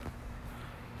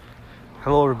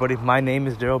Hello everybody, my name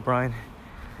is Daryl Bryan,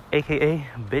 aka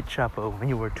Bit Chapo, and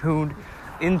you are tuned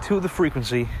into the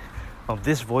frequency of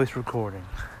this voice recording.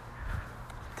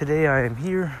 Today I am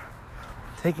here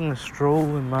taking a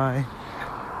stroll in my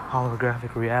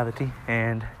holographic reality,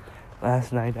 and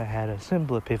last night I had a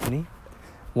simple epiphany,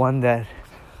 one that,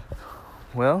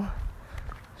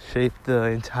 shaped the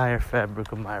entire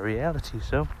fabric of my reality.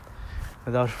 So,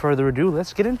 without further ado,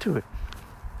 let's get into it.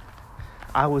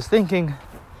 I was thinking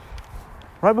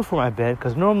right before my bed,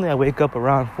 because normally I wake up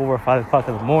around 4 or 5 o'clock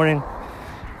in the morning.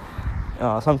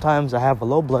 Sometimes I have a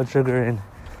low blood sugar and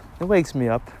it wakes me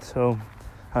up, so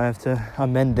I have to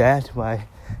amend that by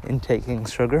intaking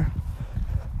sugar.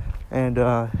 And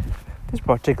this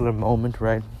particular moment,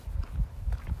 right,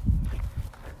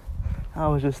 I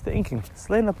was just thinking, just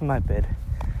laying up in my bed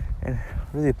and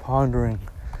really pondering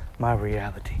my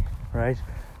reality, right?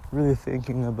 Really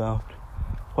thinking about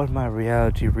what my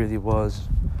reality really was.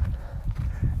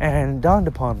 And it dawned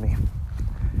upon me,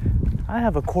 I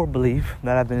have a core belief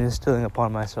that I've been instilling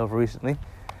upon myself recently,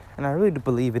 and I really do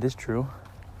believe it is true,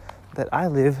 that I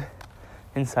live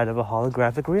inside of a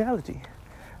holographic reality.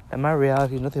 That my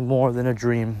reality is nothing more than a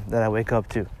dream that I wake up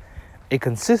to. A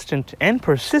consistent and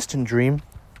persistent dream,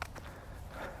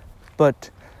 but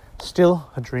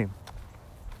still a dream.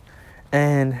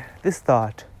 And this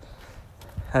thought,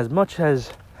 as much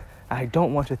as I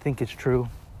don't want to think it's true,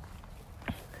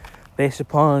 based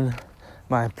upon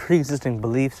my pre-existing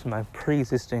beliefs, my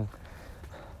pre-existing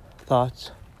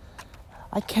thoughts,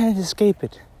 I can't escape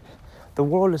it. The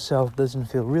world itself doesn't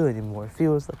feel real anymore. It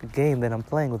feels like a game that I'm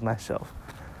playing with myself.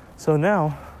 So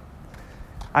now,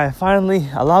 I finally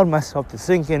allowed myself to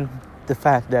sink in the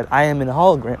fact that I am in a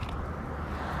hologram.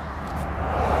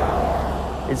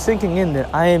 It's sinking in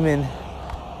that I am in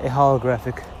a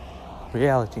holographic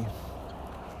reality.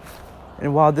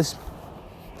 And while this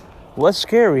was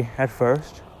scary at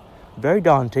first, very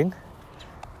daunting,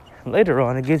 later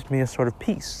on it gives me a sort of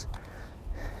peace,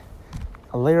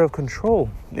 a layer of control,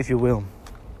 if you will.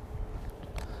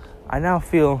 I now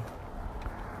feel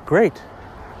great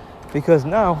because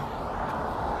now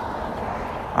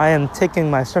I am taking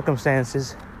my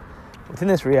circumstances within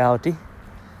this reality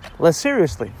less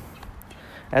seriously.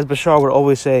 As Bashar would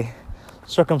always say,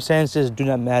 circumstances do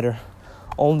not matter,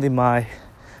 only my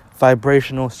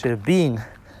vibrational state of being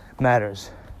matters,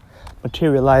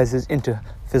 materializes into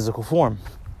physical form.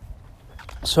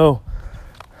 So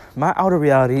my outer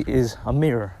reality is a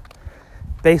mirror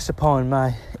based upon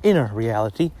my inner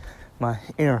reality, my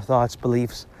inner thoughts,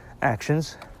 beliefs,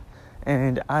 actions,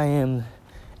 and I am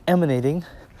emanating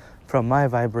from my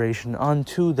vibration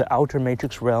onto the outer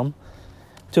matrix realm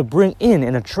to bring in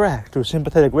and attract through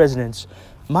sympathetic resonance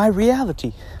my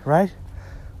reality, right?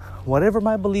 Whatever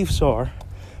my beliefs are,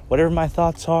 whatever my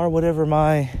thoughts are, whatever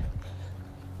my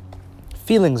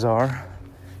feelings are,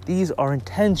 these are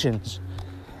intentions.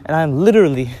 And I'm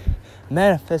literally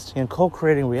manifesting and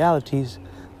co-creating realities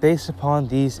based upon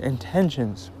these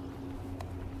intentions.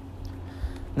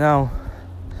 Now,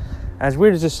 as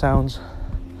weird as this sounds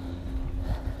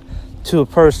to a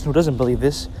person who doesn't believe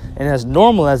this, and as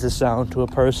normal as this sounds to a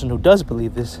person who does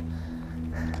believe this,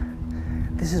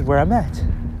 this is where I'm at.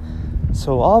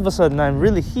 So all of a sudden I'm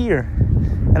really here,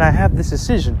 and I have this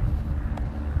decision.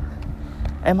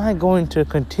 Am I going to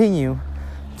continue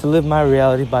to live my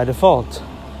reality by default?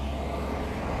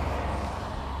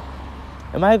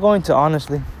 Am I going to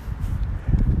honestly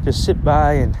just sit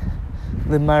by and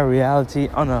live my reality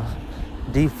on a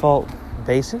default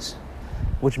basis?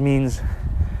 Which means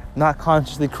not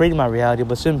consciously creating my reality,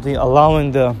 but simply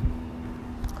allowing the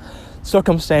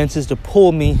circumstances to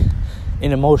pull me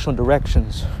in emotional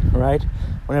directions, right?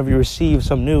 Whenever you receive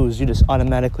some news, you just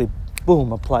automatically,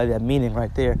 boom, apply that meaning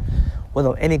right there,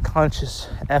 without any conscious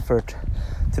effort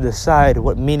to decide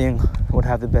what meaning would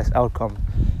have the best outcome.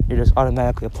 You're just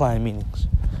automatically applying meanings,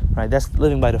 right? That's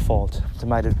living by default, to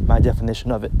my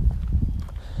definition of it.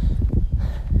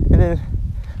 And then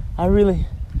I really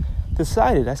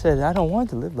decided, I said, I don't want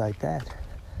to live like that.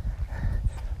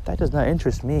 That does not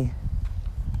interest me.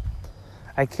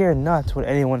 I care not what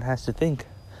anyone has to think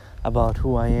about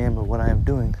who I am or what I am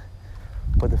doing.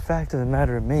 But the fact of the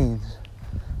matter remains,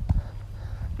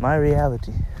 my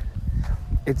reality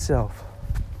itself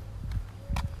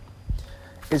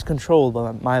is controlled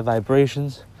by my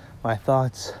vibrations, my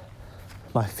thoughts,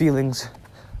 my feelings,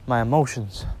 my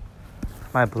emotions,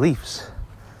 my beliefs.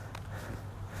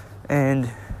 And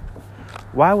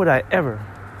why would I ever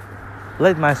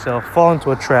let myself fall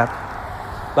into a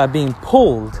trap by being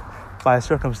pulled by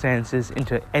circumstances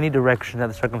into any direction that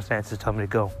the circumstances tell me to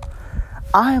go?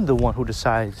 I am the one who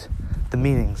decides the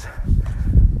meanings,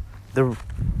 the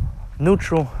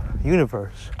neutral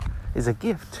universe is a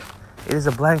gift. It is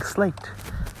a blank slate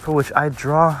for which I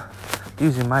draw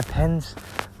using my pens,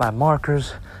 my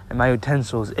markers, and my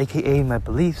utensils, aka my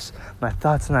beliefs, my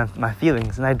thoughts, and my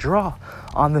feelings. And I draw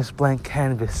on this blank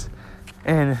canvas.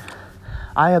 And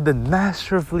I have been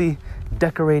masterfully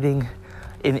decorating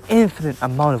an infinite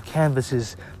amount of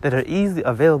canvases that are easily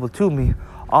available to me.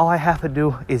 All I have to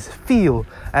do is feel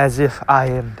as if I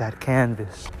am that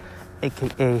canvas,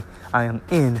 aka I am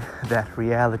in that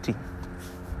reality.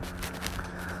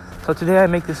 So today I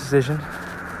make this decision,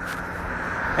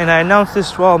 and I announce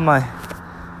this to all my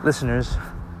listeners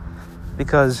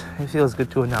because it feels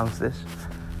good to announce this.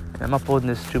 And I'm uploading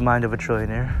this to Mind of a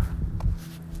Trillionaire.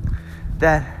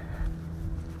 That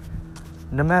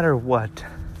no matter what,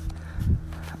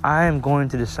 I am going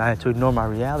to decide to ignore my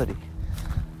reality.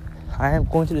 I am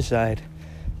going to decide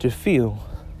to feel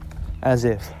as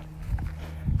if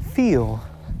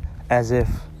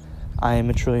I am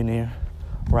a trillionaire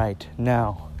right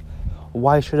now.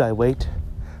 Why should I wait?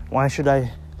 Why should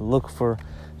I look for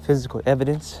physical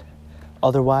evidence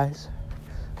otherwise?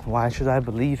 Why should I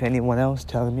believe anyone else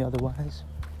telling me otherwise?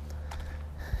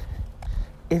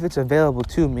 If it's available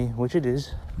to me, which it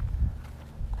is,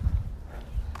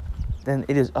 then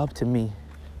it is up to me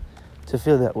to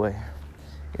feel that way.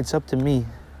 It's up to me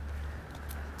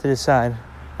to decide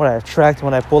what I attract and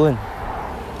what I pull in.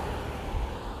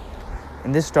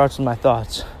 And this starts with my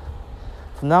thoughts.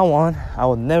 From now on, I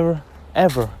will never,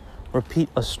 ever repeat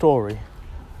a story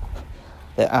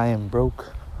that I am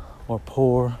broke or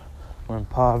poor or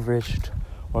impoverished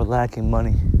or lacking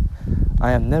money.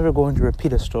 I am never going to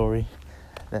repeat a story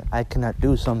that I cannot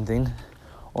do something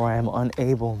or I am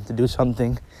unable to do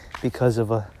something because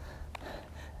of a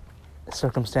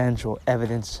circumstantial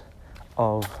evidence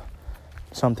of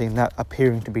something not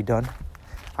appearing to be done.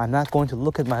 I'm not going to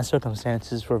look at my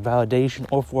circumstances for validation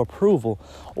or for approval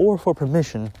or for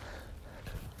permission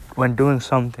when doing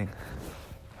something.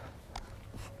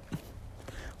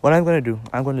 What I'm going to do,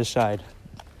 I'm going to decide,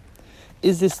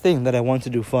 is this thing that I want to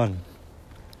do fun?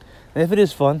 And if it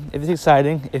is fun, if it's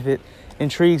exciting, if it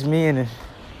intrigues me and it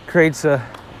creates a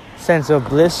sense of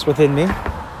bliss within me,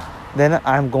 then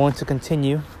I'm going to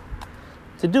continue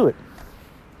to do it.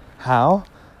 How?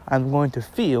 I'm going to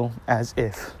feel as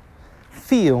if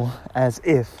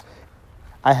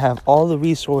I have all the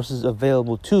resources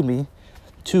available to me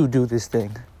to do this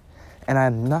thing. And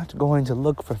I'm not going to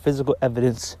look for physical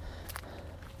evidence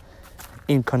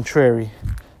in contrary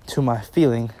to my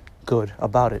feeling good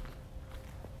about it.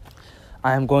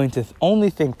 I am going to only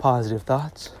think positive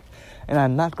thoughts, and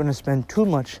I'm not going to spend too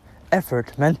much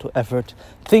mental effort,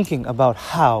 thinking about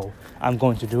how I'm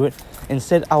going to do it.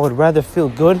 Instead, I would rather feel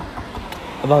good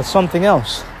about something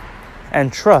else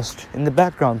and trust in the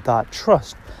background thought.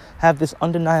 Have this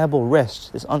undeniable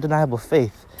rest, this undeniable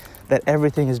faith that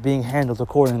everything is being handled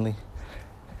accordingly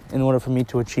in order for me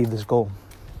to achieve this goal.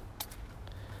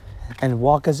 And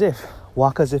walk as if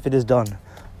it is done.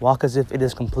 Walk as if it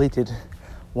is completed.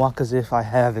 Walk as if I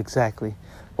have exactly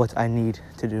what I need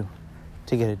to do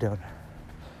to get it done.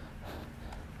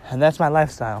 And that's my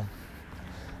lifestyle.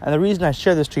 And the reason I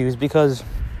share this to you is because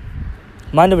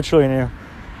Mind of a Trillionaire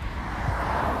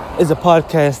is a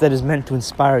podcast that is meant to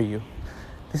inspire you.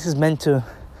 This is meant to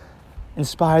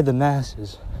inspire the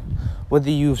masses. Whether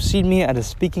you've seen me at a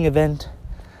speaking event,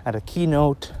 at a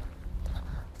keynote,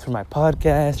 through my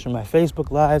podcast, through my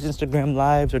Facebook Lives, Instagram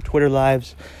Lives, or Twitter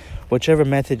Lives, whichever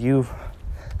method you've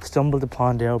stumbled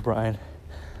upon, Darryl Bryan,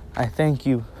 I thank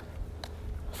you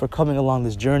for coming along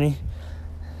this journey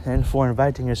and for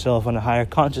inviting yourself on a higher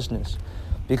consciousness,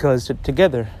 because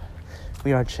together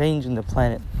we are changing the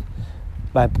planet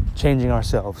by changing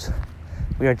ourselves.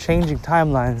 We are changing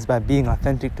timelines by being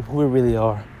authentic to who we really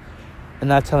are and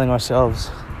not telling ourselves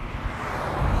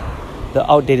the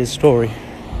outdated story,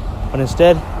 but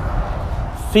instead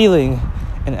feeling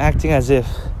and acting as if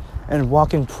and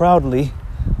walking proudly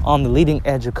on the leading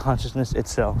edge of consciousness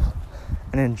itself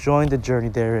and enjoying the journey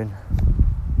therein.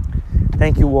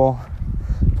 Thank you all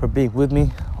for being with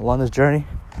me along this journey,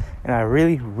 and I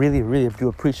really, really, really do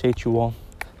appreciate you all.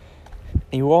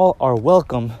 And you all are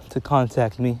welcome to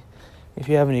contact me if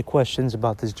you have any questions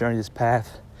about this journey, this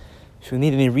path. If you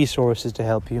need any resources to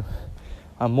help you,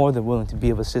 I'm more than willing to be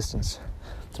of assistance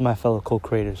to my fellow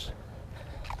co-creators.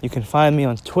 You can find me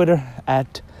on Twitter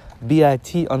at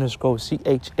BIT_CHAPO.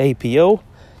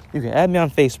 You can add me on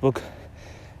Facebook,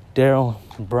 Darryl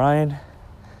Bryan,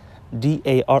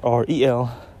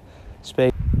 DARREL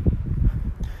space.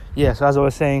 Yeah, so as I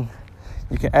was saying,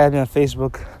 you can add me on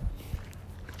Facebook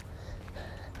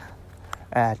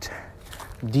at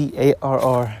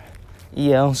DARREL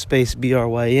space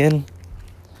BRYN.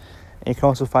 And you can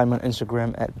also find me on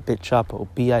Instagram at Bitchapo,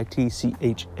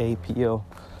 Bitchapo.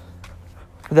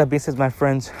 With that being said, my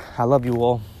friends, I love you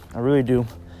all. I really do.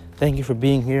 Thank you for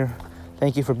being here.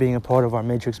 Thank you for being a part of our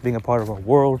matrix, being a part of our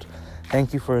world.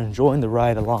 Thank you for enjoying the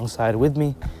ride alongside with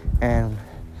me. And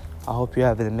I hope you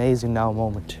have an amazing now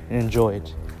moment and enjoy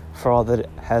it for all that it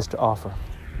has to offer.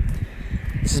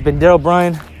 This has been Daryl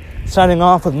Bryan signing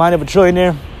off with Mind of a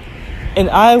Trillionaire. And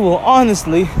I will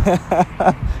honestly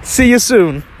see you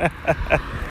soon.